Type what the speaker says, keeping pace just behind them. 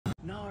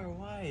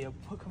way. A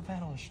Pokemon fan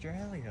in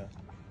Australia.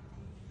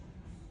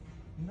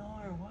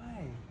 No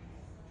way.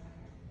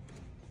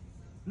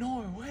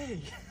 No way.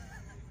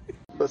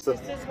 This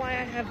is why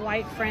I have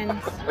white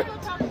friends.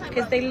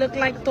 Because they look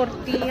like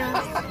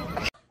tortillas.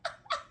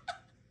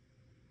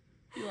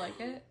 You like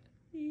it?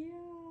 Yeah.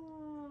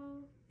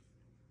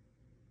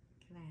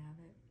 Can I have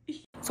it?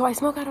 So I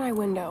smoke out of my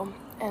window,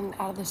 and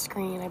out of the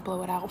screen, I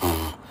blow it out.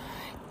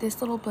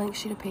 This little blank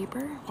sheet of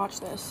paper, watch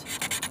this.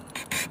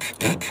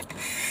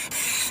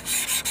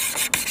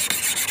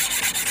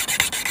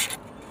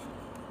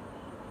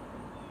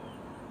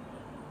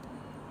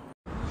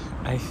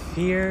 I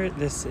fear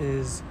this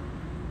is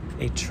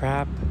a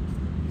trap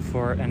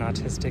for an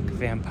autistic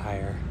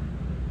vampire.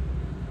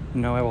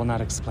 No, I will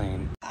not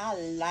explain. I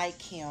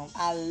like him.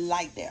 I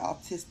like that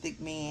autistic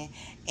man.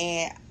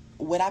 And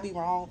would I be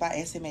wrong if I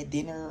asked him at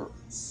dinner,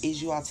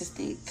 is you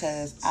autistic?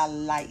 Because I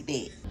like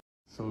that.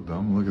 So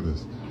dumb. Look at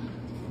this.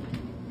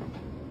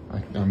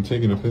 I'm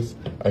taking a piss.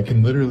 I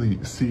can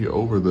literally see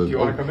over the... Do you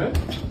want to come in?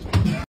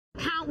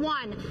 Count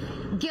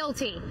 1,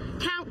 guilty.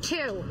 Count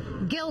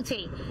 2,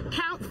 guilty.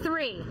 Count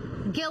 3,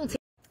 guilty.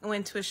 I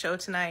went to a show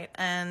tonight,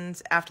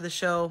 and after the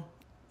show,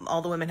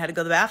 all the women had to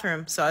go to the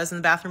bathroom. So I was in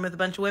the bathroom with a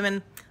bunch of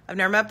women I've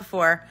never met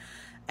before,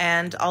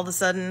 and all of a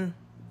sudden,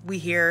 we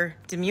hear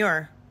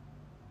demure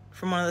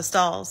from one of the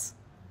stalls.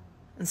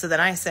 And so then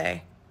I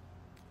say,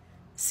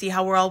 see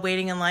how we're all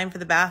waiting in line for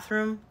the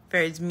bathroom?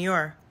 Very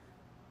demure,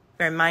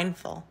 very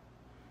mindful.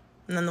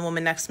 And then the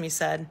woman next to me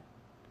said,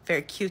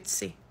 very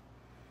cutesy.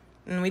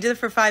 And we did it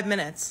for 5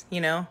 minutes,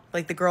 you know,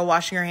 like the girl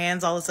washing her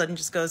hands all of a sudden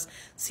just goes,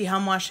 see how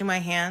I'm washing my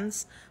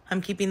hands?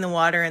 I'm keeping the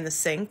water in the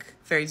sink.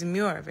 Very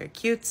demure, very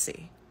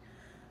cutesy.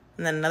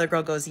 And then another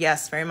girl goes,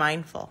 yes, very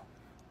mindful.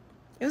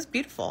 It was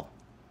beautiful.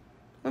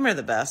 Women are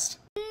the best.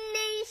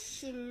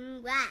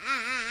 Nationwide,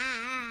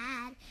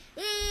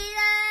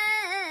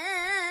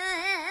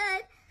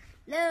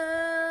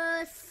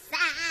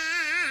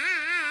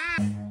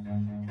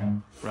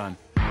 Run.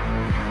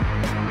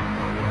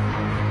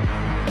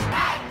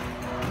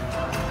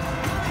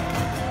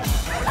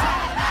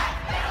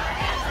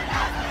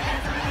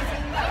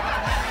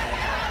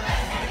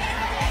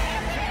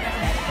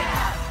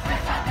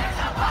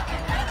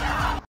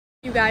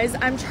 You guys,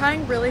 I'm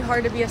trying really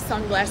hard to be a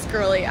sunglass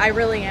girly. I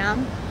really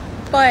am.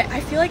 But I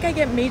feel like I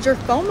get major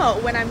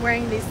FOMO when I'm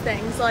wearing these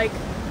things. Like,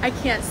 I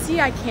can't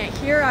see, I can't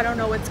hear, I don't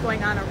know what's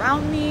going on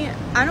around me.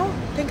 I don't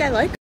think I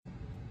like it.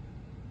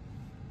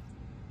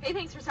 Hey,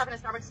 thanks for stopping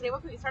at Starbucks today.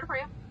 What can we start for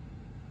you?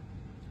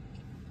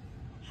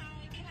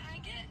 Hi, can I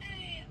get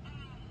a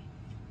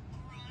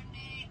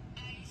grande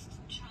iced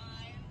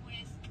chai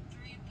with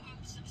 3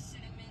 pumps of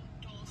cinnamon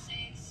dulce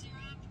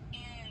syrup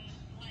and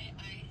light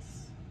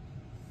ice?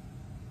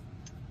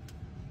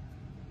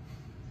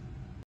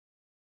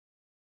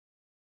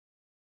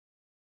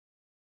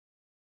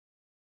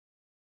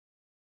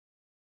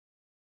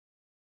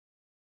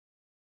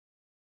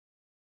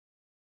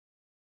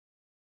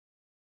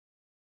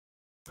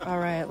 All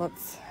right,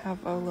 let's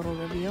have a little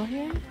reveal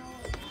here.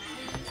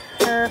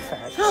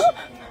 Perfect.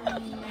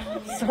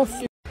 So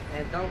sweet.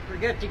 And don't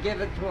forget to give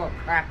it to a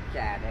crack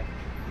addict.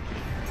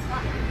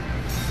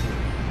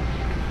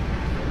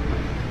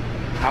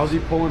 How's he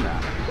pulling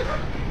that?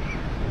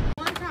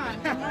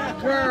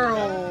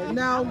 Girl,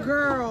 now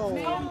girl,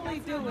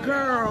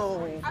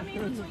 girl,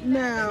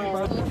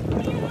 now.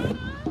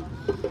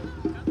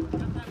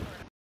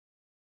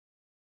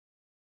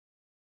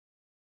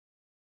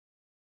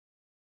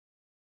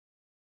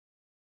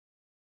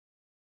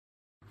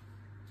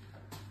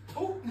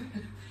 Oh,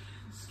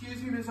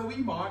 excuse me, there's a wee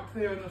mark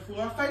there on the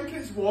floor. I think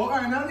it's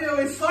water and I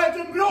nearly slipped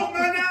and broke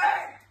my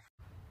neck!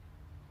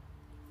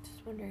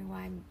 Just wondering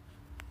why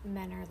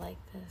men are like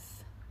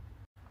this.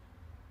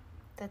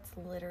 That's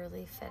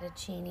literally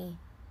fettuccine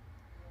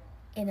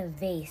in a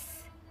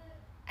vase.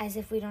 As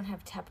if we don't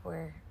have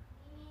Tupperware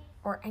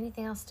or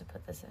anything else to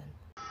put this in.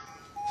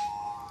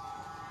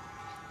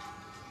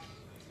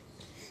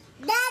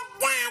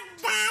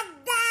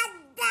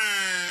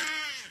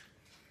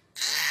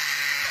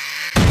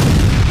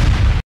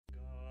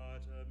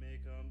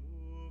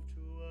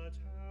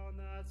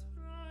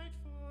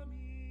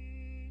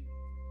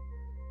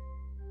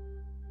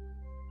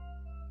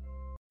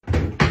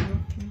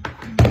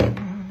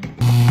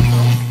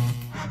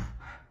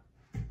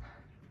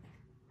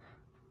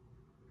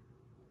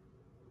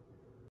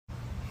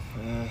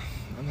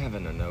 I'm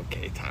having an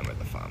okay time at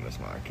the farmer's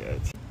market.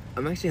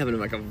 I'm actually having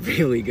like a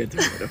really good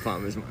time at the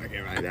farmer's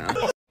market right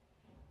now.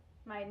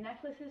 My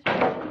necklace is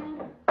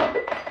broken.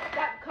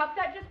 That cup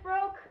that just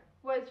broke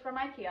was from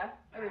IKEA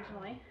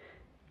originally.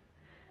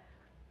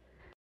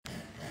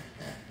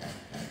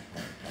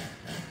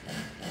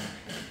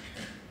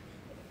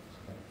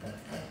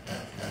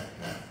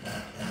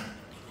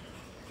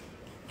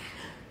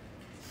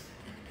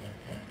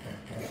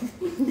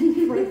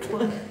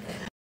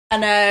 I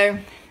know.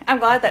 I'm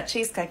glad that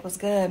cheesecake was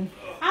good.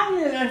 I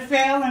nearly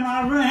fell and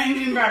I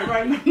ran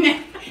right my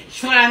neck.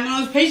 Should I know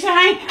his piece of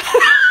hand? Who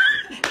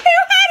had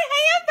a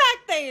hand back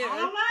there? I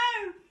don't know.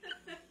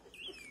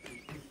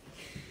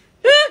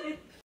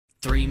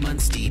 3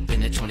 months deep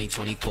into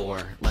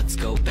 2024. Let's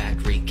go back,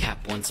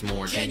 recap once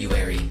more.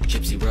 January,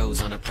 Gypsy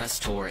Rose on a press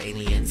tour.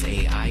 Aliens,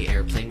 AI,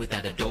 airplane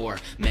without a door.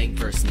 Meg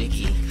vs.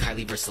 Nikki,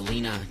 Kylie vs.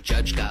 Selena.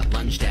 Judge got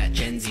lunged at,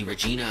 Gen Z,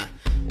 Regina.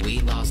 We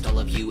lost all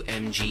of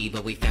UMG,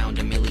 but we found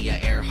Amelia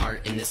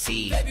Earhart in the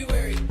sea.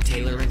 February,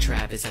 Taylor and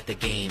Travis at the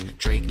game.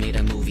 Drake made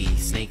a movie,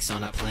 snakes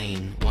on a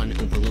plane. One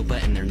Oompa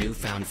Loompa and their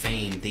newfound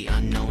fame. The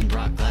unknown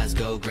brought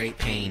Glasgow great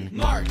pain.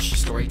 March,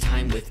 story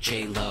time with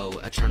J-Lo.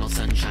 Eternal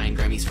sunshine,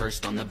 Grammy's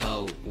first on the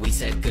boat. We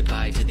said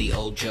goodbye to the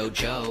old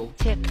JoJo.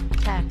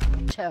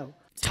 Tic-tac-toe.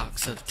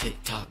 Talks of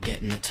TikTok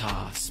getting the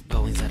toss.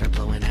 Boeings that are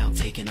blowing out,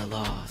 taking a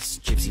loss.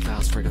 Gypsy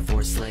files for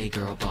divorce, slay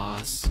girl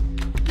boss.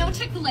 No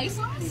Chick-fil-A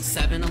sauce?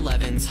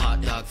 7-Eleven's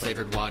hot dog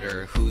flavored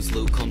water. Who's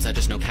Luke Combs? I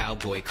just know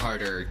Cowboy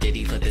Carter. Did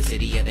he flip the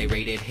city? Yeah, they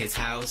raided his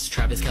house.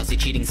 Travis Kelce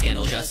cheating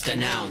scandal just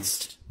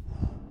announced.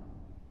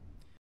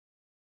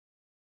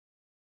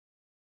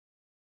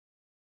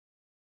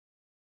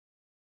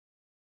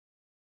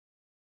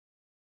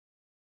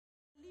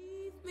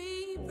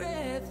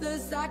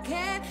 Breathless, I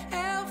can't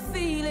help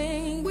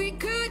feeling we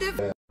could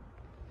have.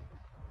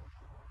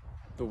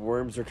 The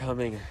worms are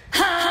coming.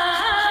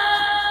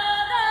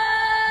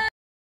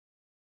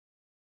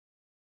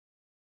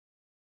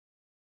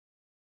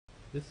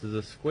 This is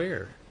a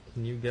square.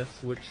 Can you guess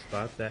which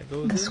spot that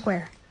goes in? The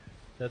square.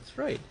 That's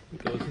right.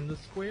 It goes in the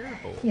square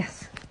hole.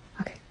 Yes.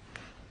 Okay.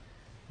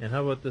 And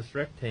how about this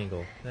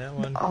rectangle? That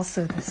one?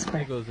 Also the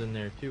square. That goes in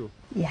there too.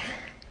 Yeah.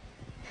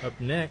 Up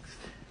next,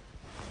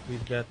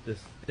 we've got this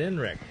thin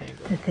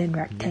rectangle. The thin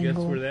Can you guess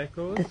rectangle. where that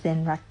goes? The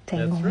thin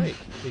rectangle. That's right.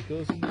 It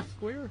goes in the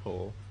square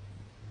hole.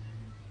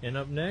 And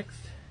up next,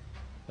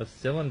 a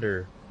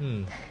cylinder.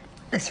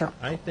 The circle.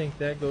 I think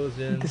that goes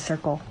in The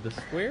circle. the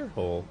square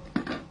hole.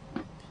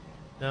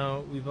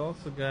 Now, we've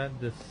also got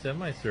this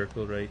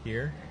semicircle right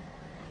here.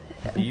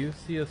 Do you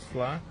see a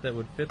slot that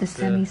would fit The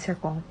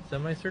semicircle.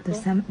 Semicircle?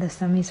 The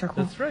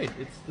semicircle. That's right.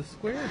 It's the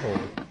square hole.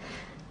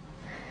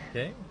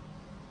 Okay.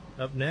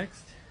 Up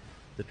next,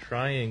 the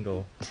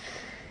triangle.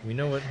 We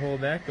know what hole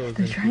that goes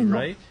The into, triangle.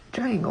 right?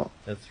 Triangle.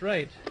 That's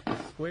right. The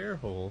square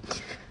hole.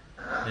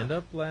 And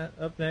up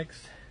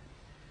next,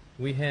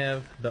 we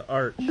have the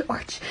arch. The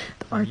arch.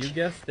 The And arch. you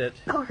guessed it.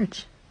 The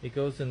arch. It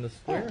goes in the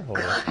square hole.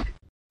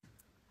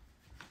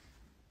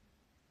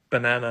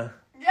 Banana.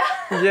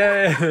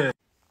 Yeah.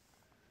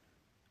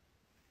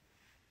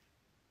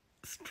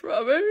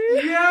 Strawberry?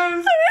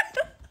 Yes.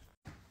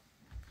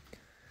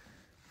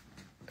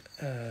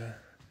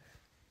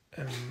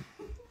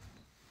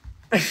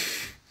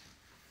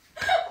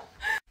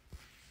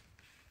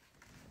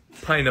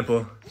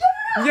 Pineapple.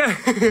 Yeah.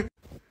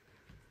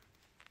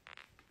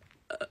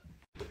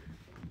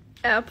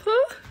 Apple?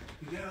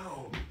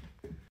 No.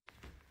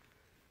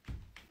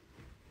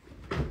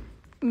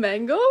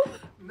 Mango?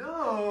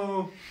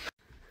 No.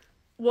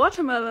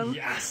 Watermelon?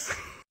 Yes.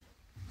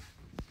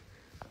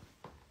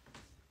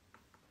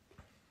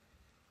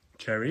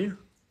 Cherry.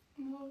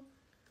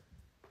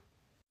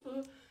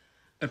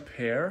 A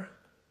pear.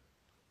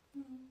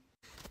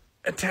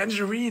 A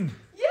tangerine.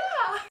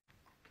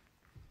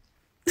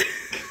 Yeah.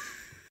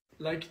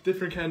 Like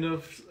different kind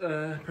of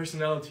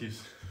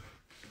personalities.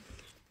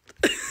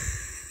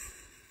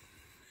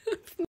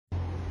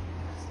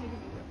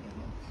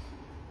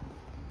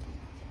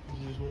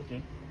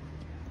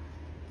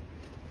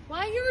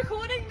 Why are you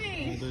recording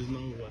me? There's no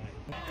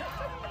way.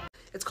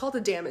 It's called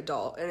a Damn It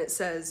doll, and it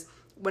says,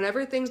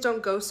 whenever things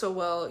don't go so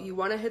well, you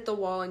want to hit the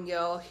wall and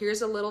yell,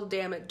 here's a little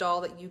damn it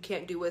doll that you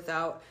can't do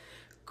without.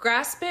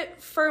 Grasp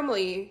it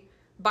firmly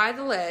by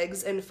the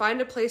legs and find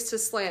a place to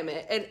slam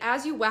it, and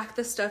as you whack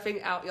the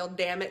stuffing out, yell,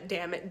 damn it,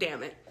 damn it,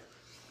 damn it.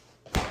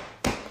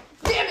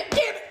 Damn it,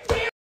 damn it, damn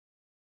it!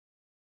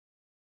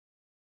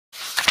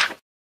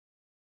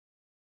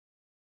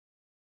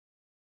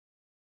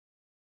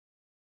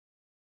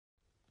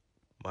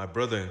 My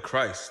brother in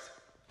Christ,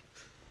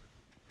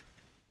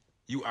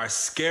 you are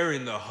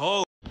scaring the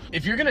whole.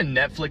 If you're gonna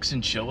Netflix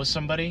and chill with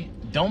somebody,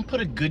 don't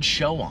put a good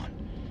show on.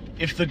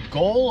 If the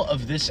goal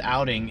of this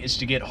outing is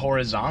to get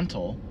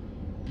horizontal,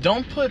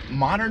 don't put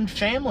Modern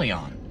Family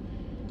on.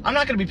 I'm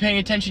not gonna be paying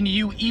attention to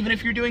you even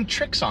if you're doing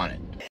tricks on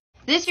it.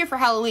 This year for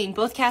Halloween,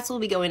 both cats will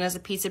be going as a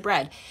piece of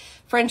bread.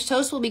 French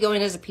Toast will be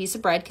going as a piece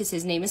of bread because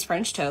his name is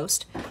French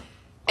Toast.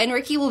 And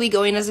Ricky will be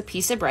going as a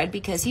piece of bread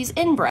because he's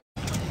inbred.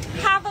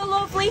 Have a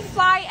lovely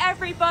flight,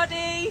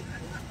 everybody!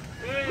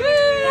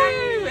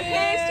 Woo!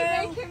 Here's to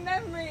making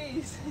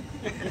memories!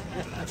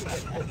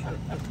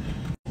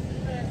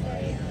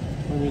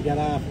 When we get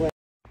halfway.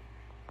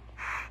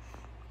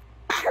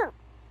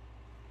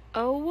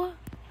 Oh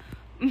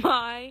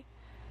my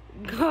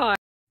god.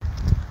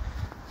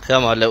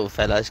 Come on, little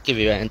fellas, give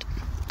you a hand.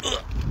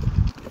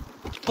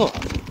 Oh,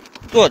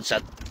 go on,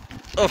 son.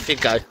 Off you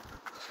go.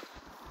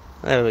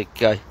 There we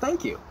go.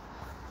 Thank you.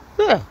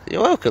 Oh,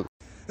 you're welcome.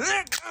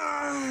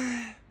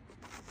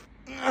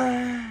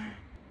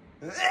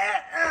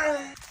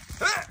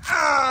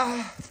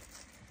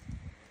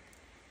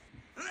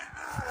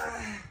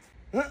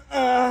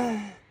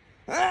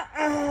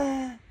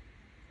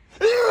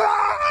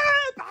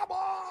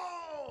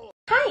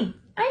 Hi,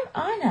 I'm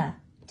Anna.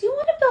 Do you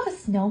want to build a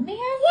snowman?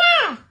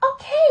 Yeah.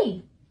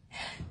 Okay.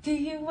 Do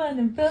you want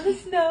to build a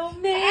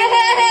snowman?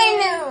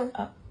 No.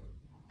 Oh.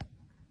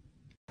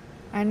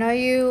 I know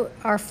you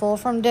are full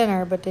from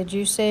dinner, but did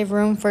you save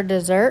room for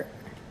dessert?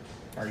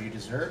 Are you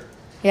dessert?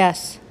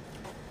 Yes.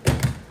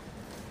 Tell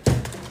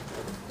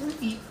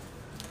me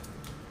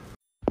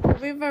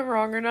if I'm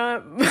wrong or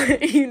not,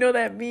 but you know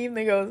that meme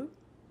that goes,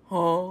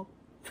 huh?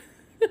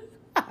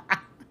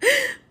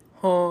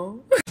 Huh?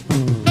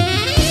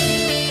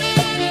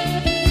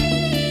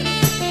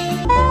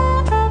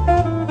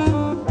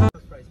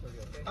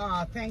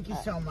 Aw, thank you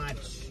so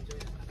much.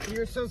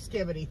 You're so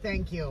skibbity,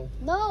 thank you.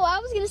 No, I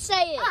was gonna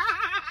say it.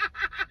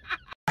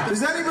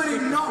 Does anybody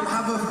not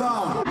have a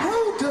phone?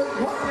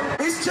 What?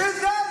 It's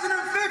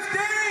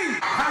 2015!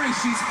 Harry,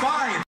 she's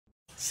fine.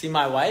 See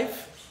my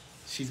wife?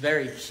 She's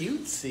very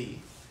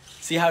cutesy.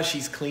 See how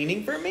she's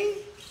cleaning for me?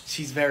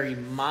 She's very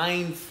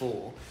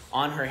mindful,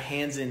 on her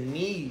hands and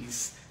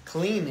knees,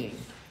 cleaning.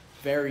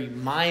 Very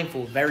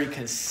mindful, very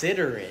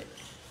considerate.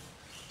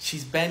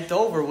 She's bent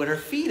over with her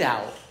feet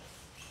out.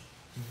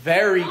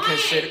 Very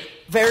considerate,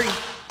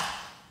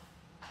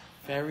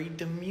 very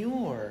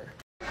demure.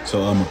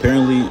 So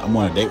apparently I'm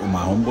on a date with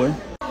my homeboy.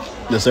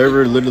 The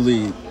server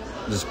literally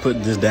just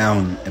put this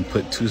down and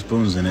put 2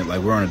 spoons in it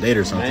like we're on a date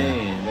or something.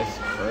 Man, that's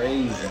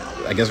crazy.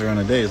 I guess we're on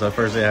a date. It's our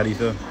first day. How do you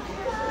feel?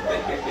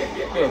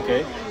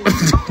 Okay.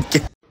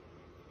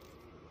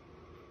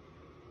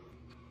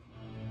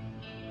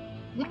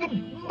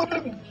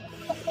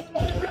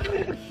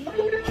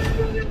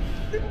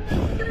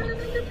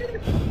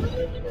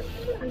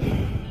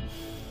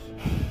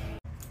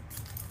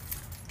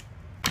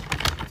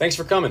 Thanks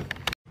for coming.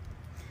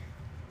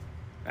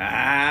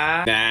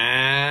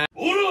 Nah.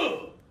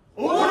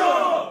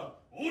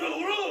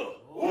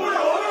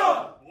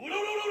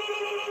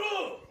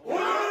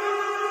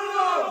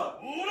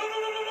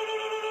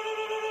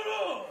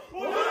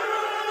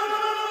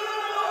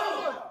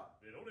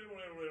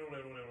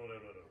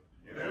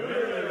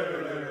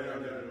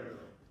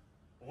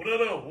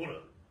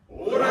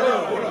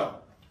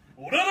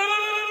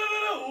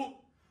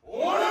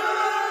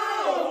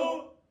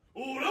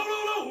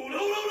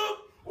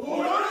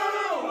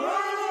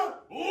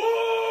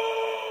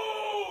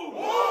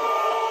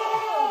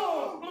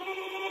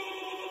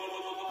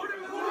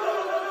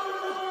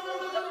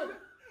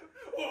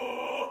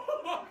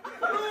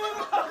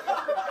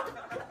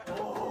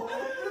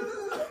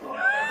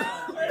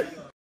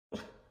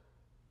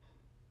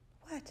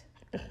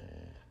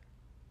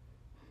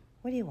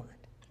 What do you want?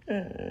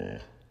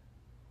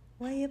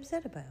 What are you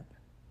upset about?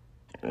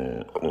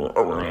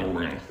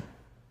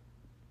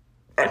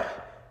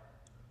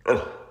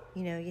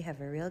 You know, you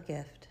have a real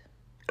gift.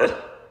 A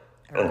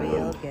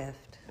real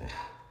gift. That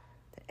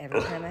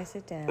every time I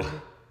sit down,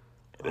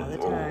 all the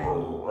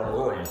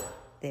time,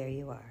 there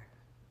you are.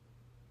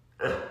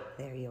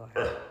 There you are.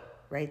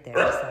 Right there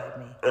beside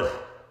me.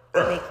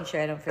 Making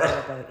sure I don't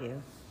forget about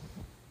you.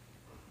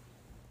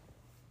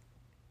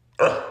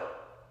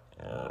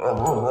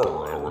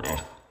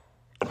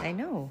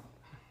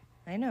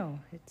 I know,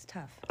 it's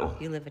tough.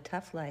 You live a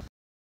tough life.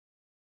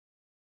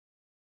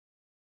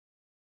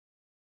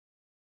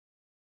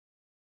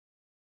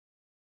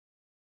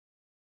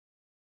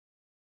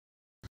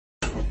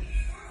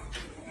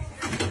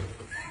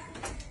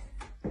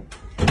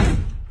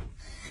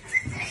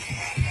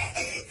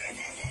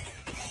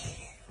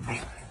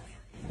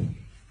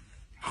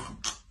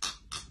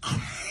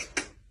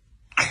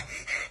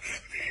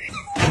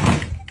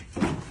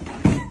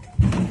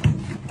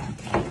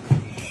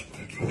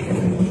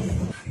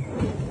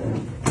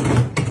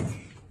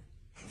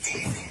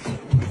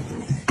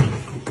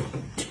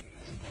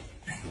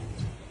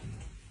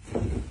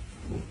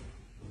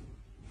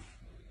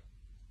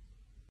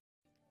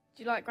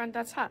 Do you like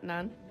Granddad's hat,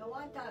 Nan? No,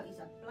 I don't. He's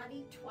a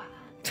bloody twat.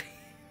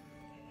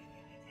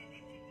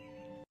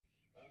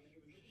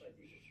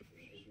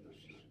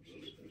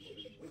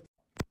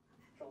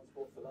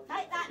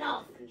 Take that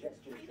off.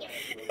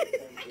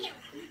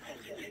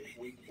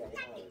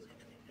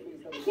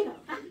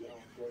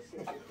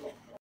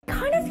 I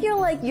kind of feel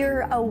like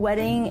you're a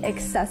wedding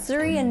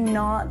accessory and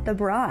not the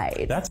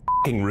bride. That's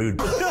f***ing rude.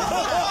 This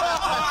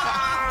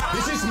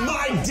is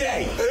my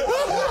day.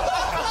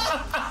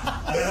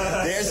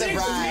 There's the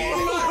bride.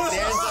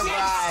 There's the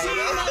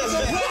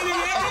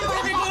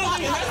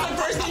bride. That's the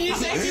first thing you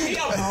say to me, a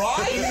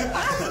bride?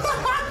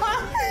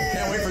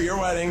 Can't wait for your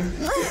wedding.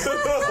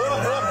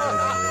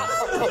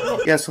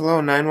 Yes, hello,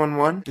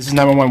 911? This is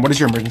 911. What is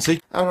your emergency?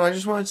 I don't know, I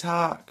just want to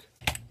talk.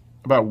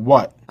 About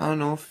what? I don't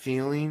know,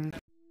 feeling.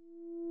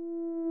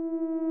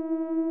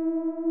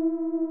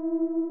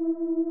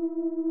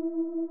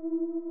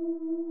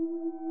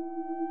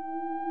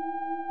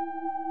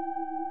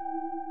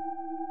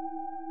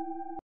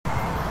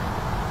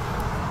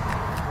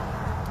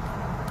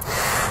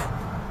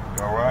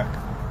 You alright?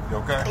 You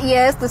okay?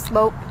 Yeah, it's the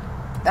smoke.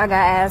 I got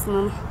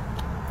asthma.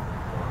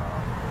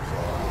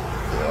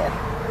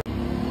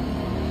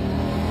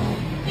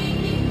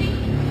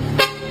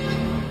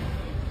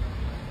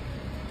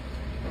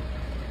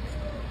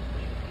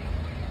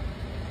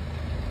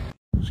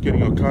 Just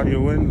getting our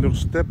cardio in, little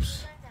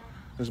steps.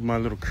 This is my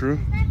little crew.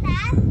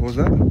 What was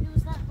that? Who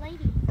was that lady?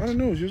 I don't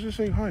know. She was just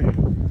saying hi.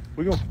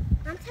 We go.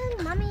 I'm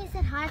telling Mommy you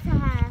said hi to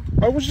her.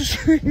 I was just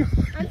saying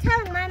hi. I'm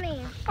telling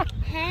Mommy.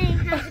 Hey,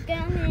 how's it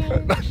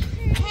going?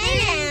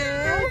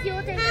 Hey, how's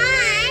your day?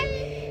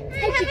 Hi.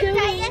 How's it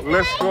going?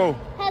 Let's go.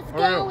 How's it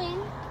Hurry up.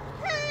 going?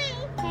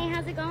 Hi. Hey,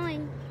 how's it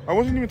going? I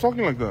wasn't even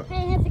talking like that.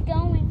 Hey, how's it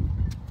going?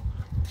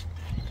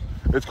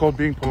 It's called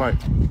being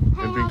polite and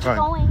being how's it kind.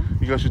 going?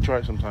 You guys should try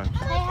it sometimes.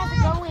 Hey, how's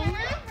it going?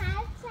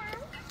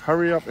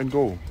 Hurry up and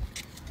go. Hey,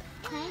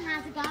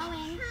 how's it going?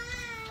 Hey,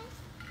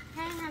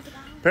 how's it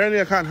going?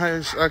 Apparently,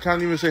 I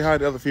can't even say hi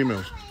to other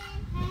females.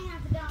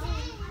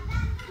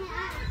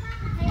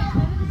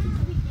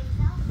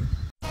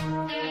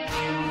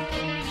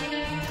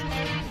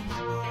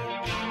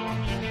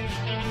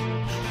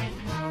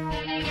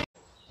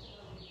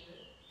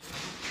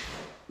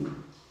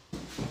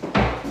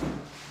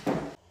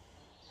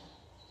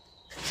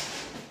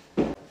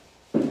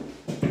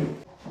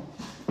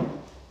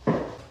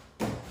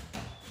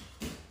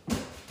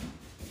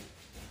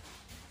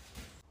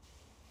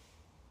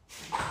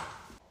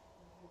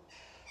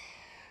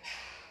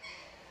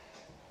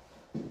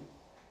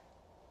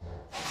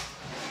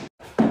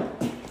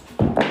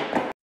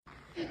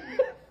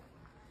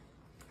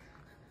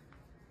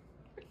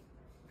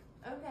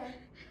 Okay.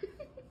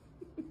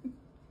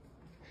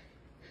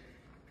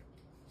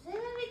 Say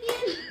that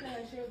again. Can I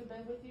share the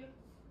bed with you?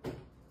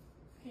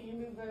 Can you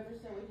move over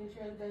so we can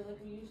share the bed like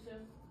we used to?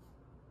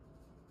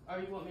 Or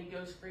you want me to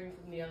go scream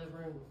from the other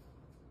room?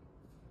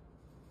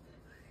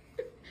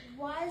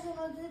 Why is it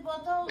going to the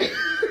bottle?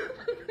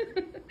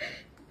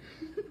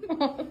 I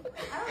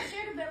don't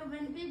share the bed with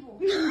many people.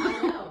 I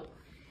know.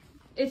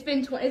 It's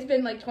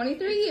been like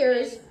 23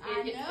 years.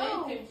 I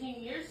know. It's been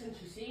 15 years since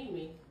you've seen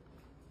me.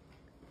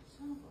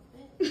 Son of a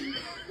bitch.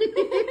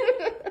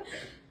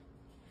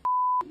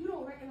 You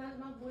don't recognize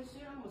my voice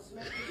here? I'm gonna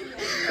smack you.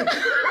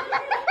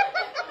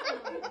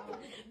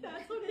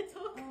 That's what it's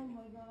all. Oh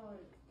my god.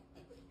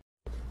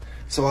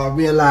 So I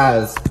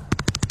realized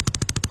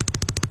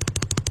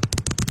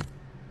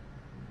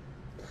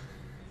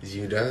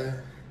you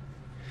done?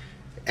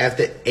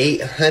 After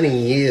 800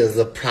 years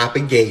of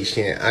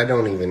propagation, I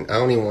don't even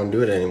want to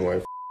do it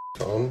anymore.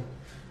 Phone.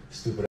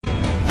 Stupid.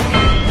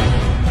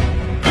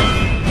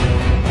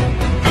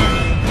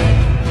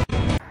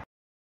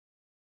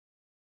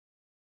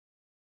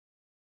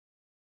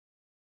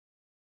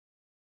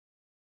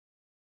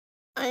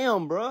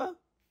 Damn, bruh.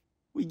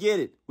 We get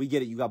it. We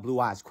get it. You got blue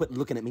eyes. Quit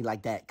looking at me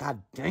like that.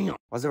 God damn.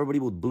 Why's everybody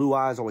with blue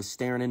eyes always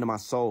staring into my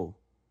soul?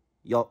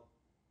 Yo.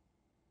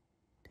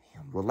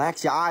 Damn.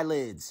 Relax your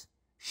eyelids.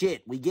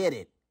 Shit, we get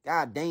it.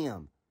 God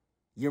damn.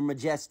 You're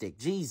majestic.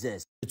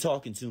 Jesus. You're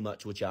talking too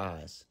much with your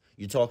eyes.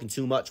 You're talking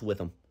too much with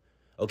them.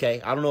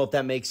 Okay? I don't know if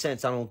that makes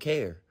sense. I don't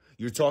care.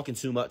 You're talking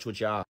too much with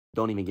your eyes.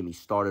 Don't even get me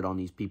started on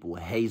these people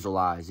with hazel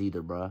eyes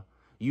either, bruh.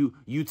 You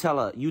tell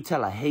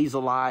a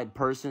hazel-eyed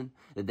person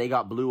that they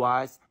got blue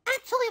eyes.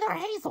 Actually, they're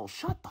hazel.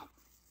 Shut the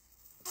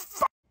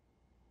fuck.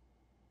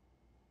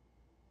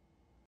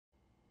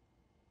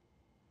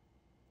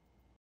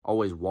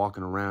 Always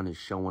walking around and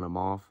showing them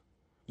off.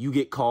 You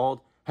get called.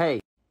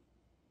 Hey,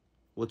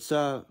 what's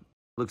up?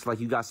 Looks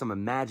like you got some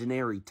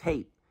imaginary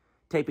tape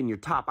taping your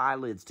top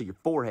eyelids to your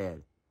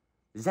forehead.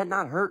 Does that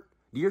not hurt?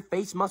 Do your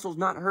face muscles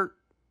not hurt?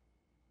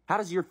 How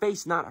does your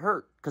face not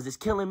hurt? Because it's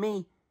killing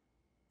me.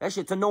 That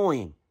shit's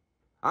annoying.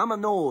 I'm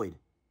annoyed.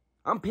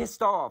 I'm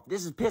pissed off.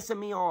 This is pissing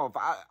me off.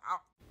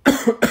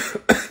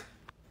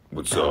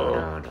 What's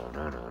up?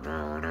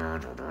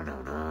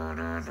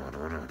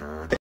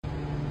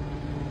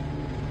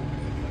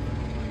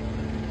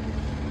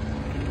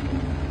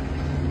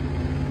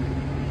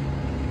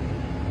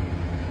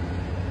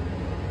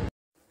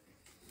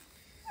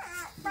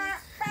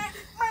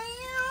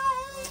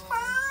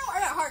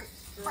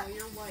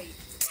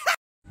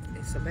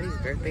 It's somebody's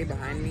birthday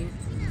behind me,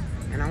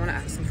 and I want to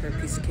ask them for a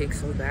piece of cake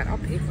so bad. I'll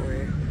pay for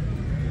it.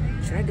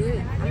 Should I do it?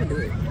 I'm gonna do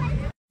it.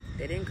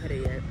 They didn't cut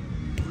it yet.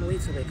 I'm gonna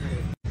wait till they cut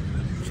it.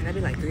 Should I be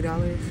like $3?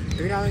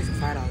 $3 or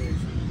 $5?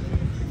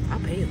 I'll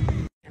pay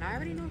them. And I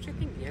already know what you're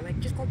thinking. You're like,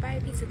 just go buy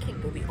a piece of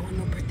cake. But we all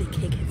know birthday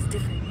cake is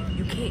different.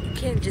 You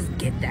can't just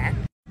get that.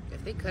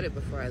 If they cut it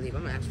before I leave,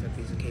 I'm gonna ask for a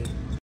piece of cake.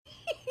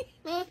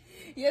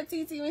 Yep,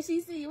 TT, what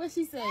she say? What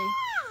she say?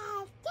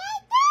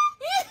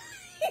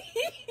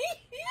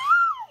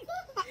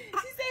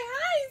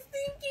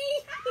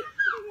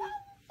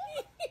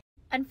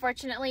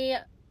 Unfortunately,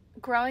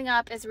 growing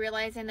up is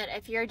realizing that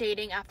if you're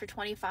dating after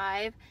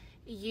 25,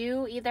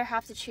 you either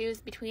have to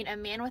choose between a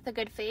man with a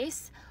good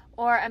face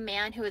or a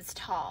man who is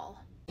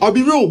tall. I'll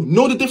be real.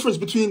 Know the difference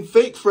between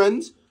fake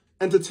friends,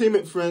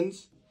 entertainment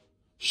friends,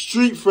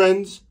 street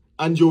friends,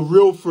 and your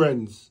real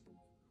friends.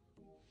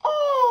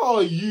 Oh,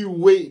 you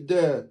wait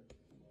there.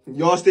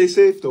 Y'all stay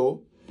safe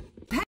though.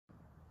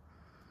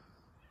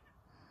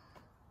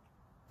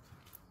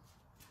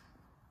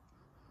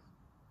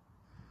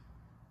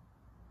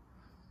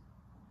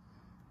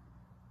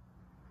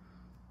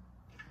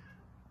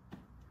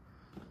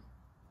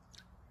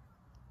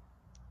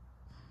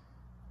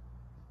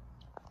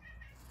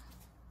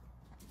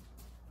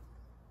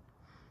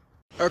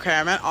 Okay,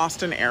 I'm at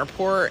Austin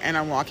Airport and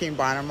I'm walking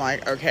by and I'm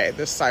like, okay,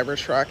 this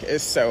Cybertruck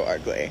is so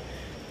ugly.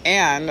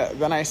 And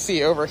then I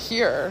see over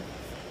here,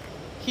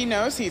 he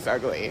knows he's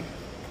ugly.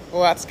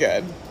 Well, that's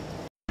good.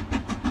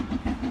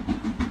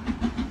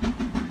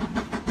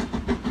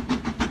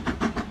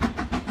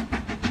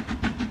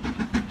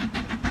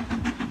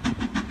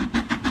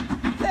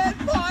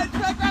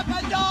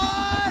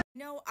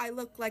 No, I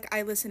look like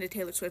I listen to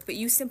Taylor Swift, but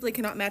you simply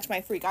cannot match my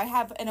freak. I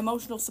have an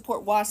emotional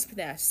support wasp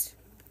nest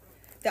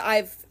that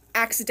I've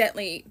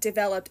accidentally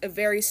developed a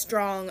very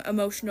strong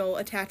emotional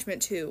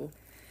attachment to.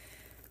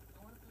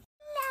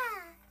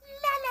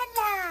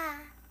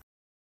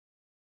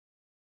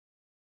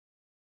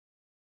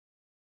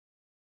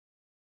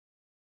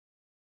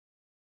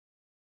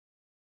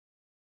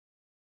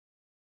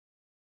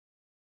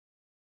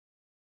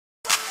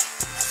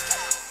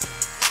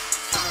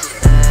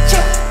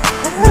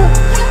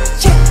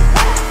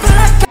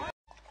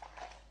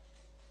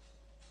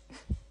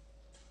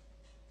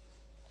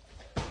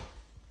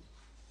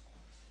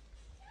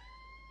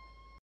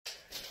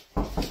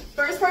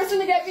 First person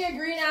to get me a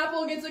green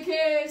apple gets a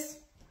kiss.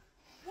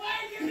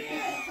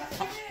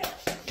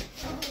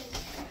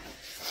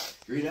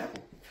 Green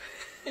apple.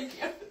 Thank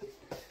you.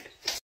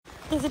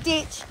 There's a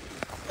ditch.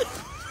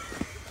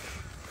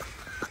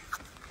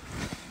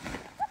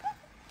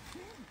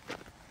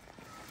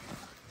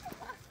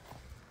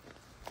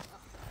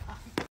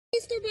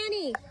 Easter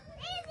Bunny.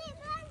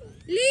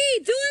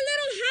 Lee, do a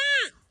little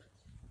hop.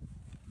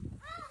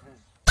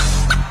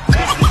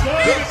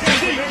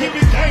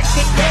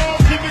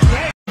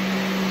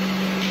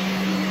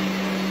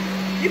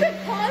 You can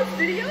pause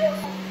videos?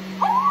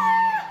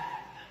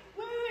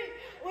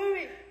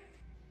 Wait.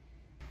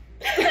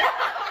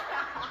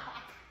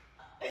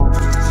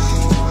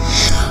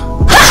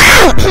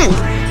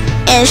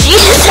 And she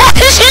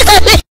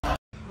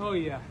Oh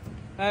yeah,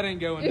 that ain't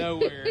going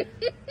nowhere.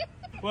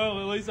 Well,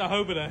 at least I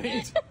hope it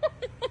ain't.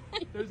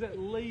 There's at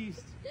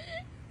least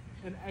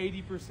an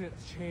 80%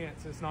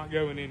 chance it's not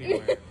going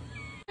anywhere.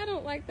 I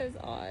don't like those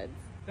odds.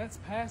 That's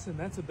passing.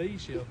 That's a B,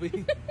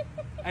 Shelby.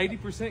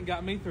 80%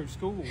 got me through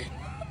school.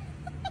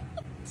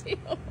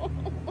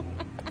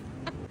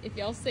 If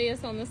y'all see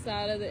us on the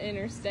side of the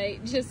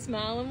interstate, just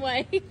smile and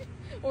wave.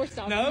 Or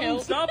stop and No,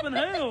 help. stop and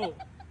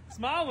help.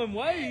 Smile and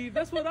wave.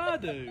 That's what I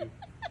do.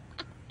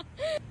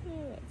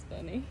 Oh, that's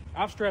funny.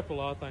 I've strapped a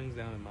lot of things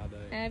down in my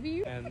day. Have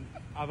you? And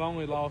I've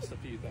only lost a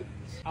few things.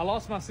 I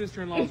lost my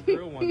sister-in-law's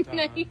grill one time.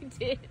 No, you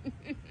didn't.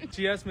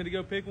 She asked me to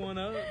go pick one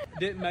up.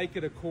 Didn't make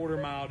it a quarter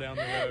mile down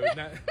the road.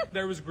 Now,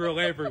 there was grill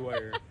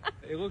everywhere.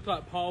 It looked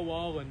like Paul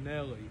Wall and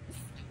Nelly.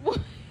 What?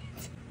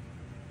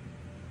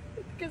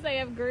 Because they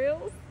have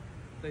grills?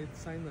 They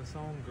sang the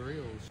song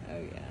Grills. Oh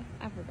yeah,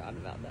 I forgot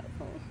about that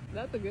song.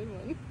 That's a good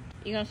one.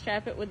 You gonna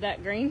strap it with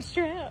that green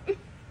strap? Do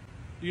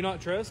you not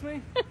trust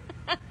me?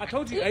 I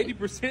told you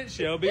 80%,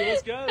 Shelby.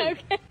 Let's go.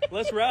 Okay.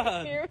 Let's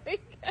ride. Here we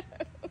go.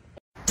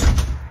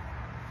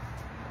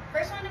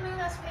 First one to move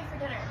has to pay for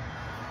dinner.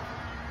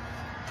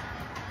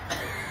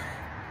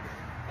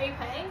 Are you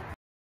paying?